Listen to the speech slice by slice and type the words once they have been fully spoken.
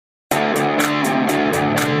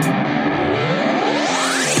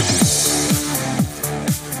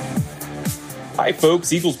Hi,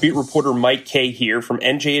 folks. Eagles beat reporter Mike Kaye here from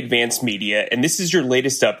NJ Advanced Media, and this is your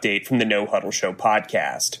latest update from the No Huddle Show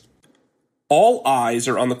podcast. All eyes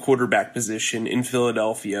are on the quarterback position in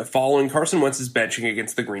Philadelphia following Carson Wentz's benching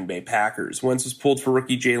against the Green Bay Packers. Wentz was pulled for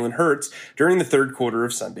rookie Jalen Hurts during the third quarter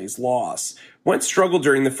of Sunday's loss. Wentz struggled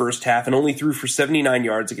during the first half and only threw for 79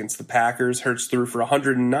 yards against the Packers. Hurts threw for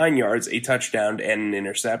 109 yards, a touchdown, and an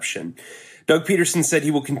interception. Doug Peterson said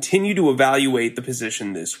he will continue to evaluate the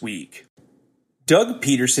position this week. Doug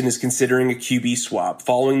Peterson is considering a QB swap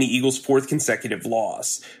following the Eagles' fourth consecutive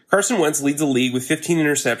loss. Carson Wentz leads the league with 15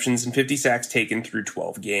 interceptions and 50 sacks taken through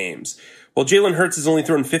 12 games. While Jalen Hurts has only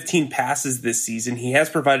thrown 15 passes this season, he has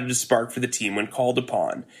provided a spark for the team when called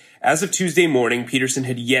upon. As of Tuesday morning, Peterson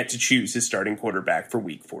had yet to choose his starting quarterback for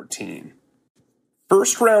Week 14.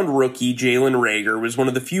 First-round rookie Jalen Reagor was one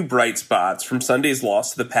of the few bright spots from Sunday's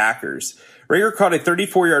loss to the Packers. Reagor caught a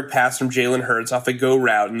 34-yard pass from Jalen Hurts off a go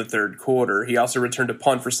route in the third quarter. He also returned a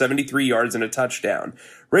punt for 73 yards and a touchdown.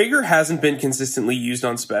 Reagor hasn't been consistently used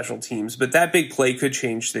on special teams, but that big play could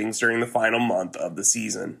change things during the final month of the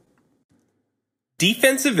season.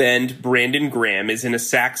 Defensive end Brandon Graham is in a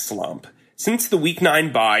sack slump. Since the Week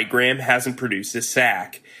 9 bye, Graham hasn't produced a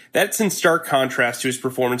sack. That's in stark contrast to his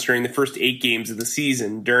performance during the first 8 games of the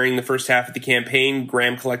season. During the first half of the campaign,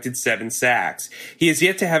 Graham collected 7 sacks. He has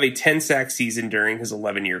yet to have a 10-sack season during his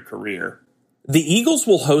 11-year career. The Eagles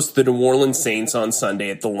will host the New Orleans Saints on Sunday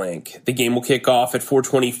at the Link. The game will kick off at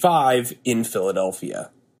 4:25 in Philadelphia.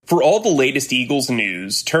 For all the latest Eagles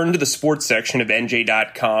news, turn to the sports section of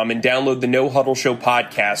NJ.com and download the No Huddle Show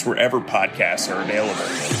podcast wherever podcasts are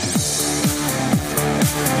available.